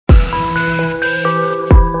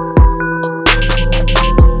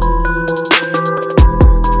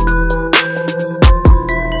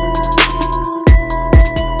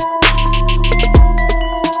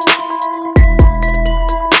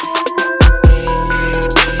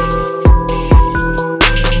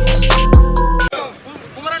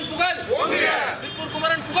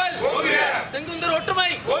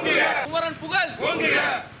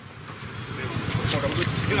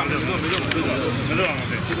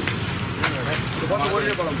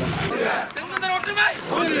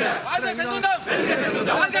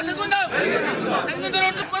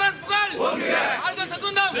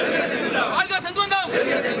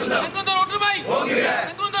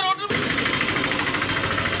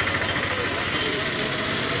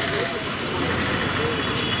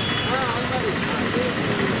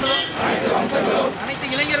அனைத்து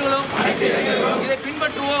இளைஞர்களும் இதை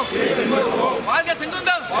பின்பற்றுவோம். வாழ்க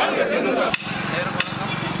செங்குந்தம்.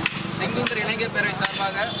 செங்குந்தர் இளைஞர் பேரவை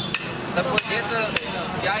சார்பாக தற்போது தேச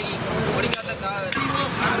தியாகி கொடி காத்த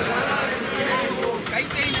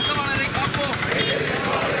கைத்தறி நெசவாளரை காப்போம்.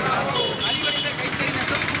 அழிவடைந்த கைத்தறி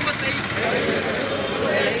நெசவு குடும்பத்தை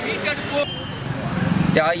மீட்டெடுப்போம்.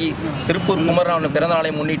 தியாகி திருப்பூர் குமரன்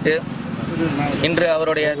பிறந்தநாளை முன்னிட்டு இன்று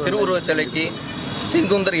அவருடைய திருவுருவச் சிலைக்கு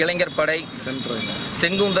செங்குந்தர் இளைஞர் படை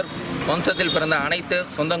செங்குந்தர் வம்சத்தில் பிறந்த அனைத்து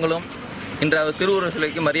சொந்தங்களும் இன்று அவர் திருவுருவச்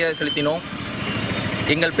சிலைக்கு மரியாதை செலுத்தினோம்.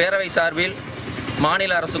 எங்கள் பேரவை சார்பில்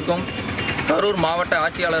மாநில அரசுக்கும் கரூர் மாவட்ட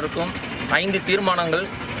ஆட்சியாளருக்கும் 5 தீர்மானங்கள்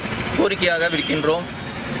கோரிக்கையாக விடுக்கின்றோம்.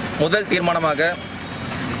 முதல் தீர்மானமாக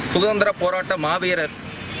சுதந்திர போராட்ட மாவீரர்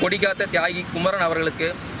கொடி காத்த தியாகி குமரன் அவர்களுக்கு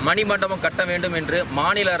மணிமண்டபம் கட்ட வேண்டும் என்று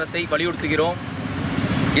மாநில அரசை வலியுறுத்துகிறோம்.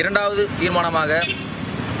 இரண்டாவது தீர்மானமாக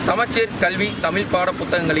சமச்சீர் கல்வி தமிழ் பாட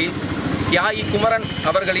புத்தகங்களில் தியாகி குமரன்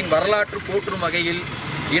அவர்களின் வரலாற்று போற்றும் வகையில்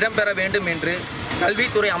இடம்பெற வேண்டும் என்று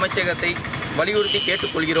கல்வித்துறை அமைச்சகத்தை வலியுறுத்தி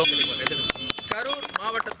கேட்டுக்கொள்கிறோம்.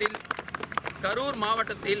 கரூர்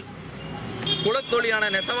மாவட்டத்தில் குலத்தொழிலான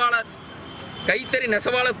நெசவாளர் கைத்தறி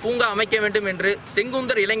நெசவாளர் பூங்கா அமைக்க வேண்டும் என்று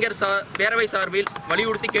செங்குந்தர் இளைஞர் பேரவை சார்பில்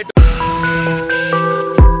வலியுறுத்தி கேட்டு